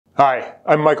Hi,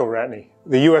 I'm Michael Ratney,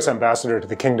 the U.S. Ambassador to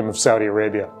the Kingdom of Saudi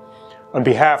Arabia. On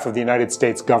behalf of the United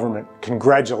States government,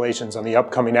 congratulations on the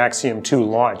upcoming Axiom-2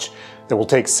 launch that will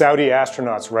take Saudi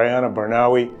astronauts Rayana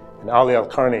Barnawi and Ali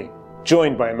Al-Qarni,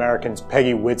 joined by Americans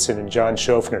Peggy Whitson and John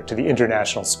Shofner, to the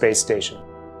International Space Station.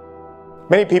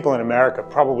 Many people in America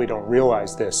probably don't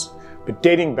realize this, but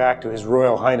dating back to His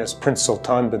Royal Highness Prince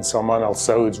Sultan bin Salman Al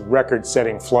Saud's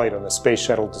record-setting flight on the Space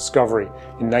Shuttle Discovery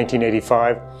in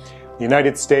 1985, the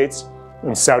United States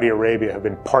and Saudi Arabia have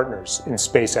been partners in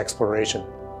space exploration.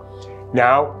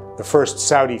 Now, the first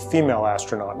Saudi female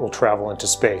astronaut will travel into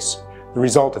space, the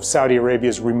result of Saudi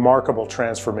Arabia's remarkable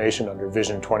transformation under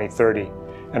Vision 2030,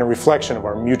 and a reflection of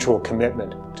our mutual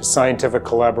commitment to scientific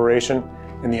collaboration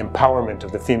and the empowerment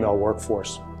of the female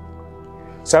workforce.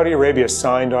 Saudi Arabia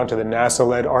signed onto the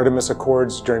NASA-led Artemis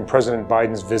Accords during President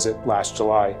Biden's visit last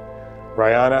July.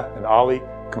 Rayana and Ali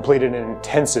completed an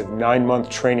intensive 9-month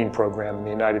training program in the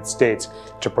United States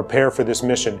to prepare for this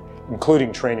mission, including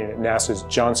training at NASA's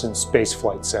Johnson Space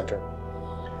Flight Center.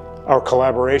 Our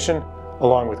collaboration,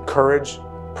 along with courage,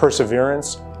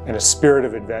 perseverance, and a spirit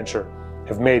of adventure,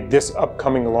 have made this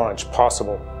upcoming launch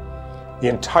possible. The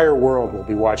entire world will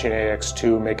be watching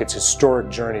AX-2 make its historic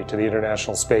journey to the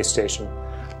International Space Station.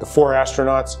 The 4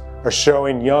 astronauts are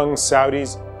showing young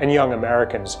Saudis and young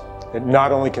Americans that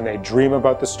not only can they dream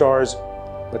about the stars,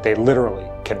 but they literally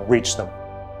can reach them.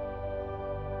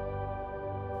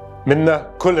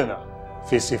 منا كلنا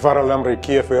في السفارة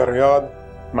الأمريكية في الرياض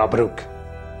مبروك.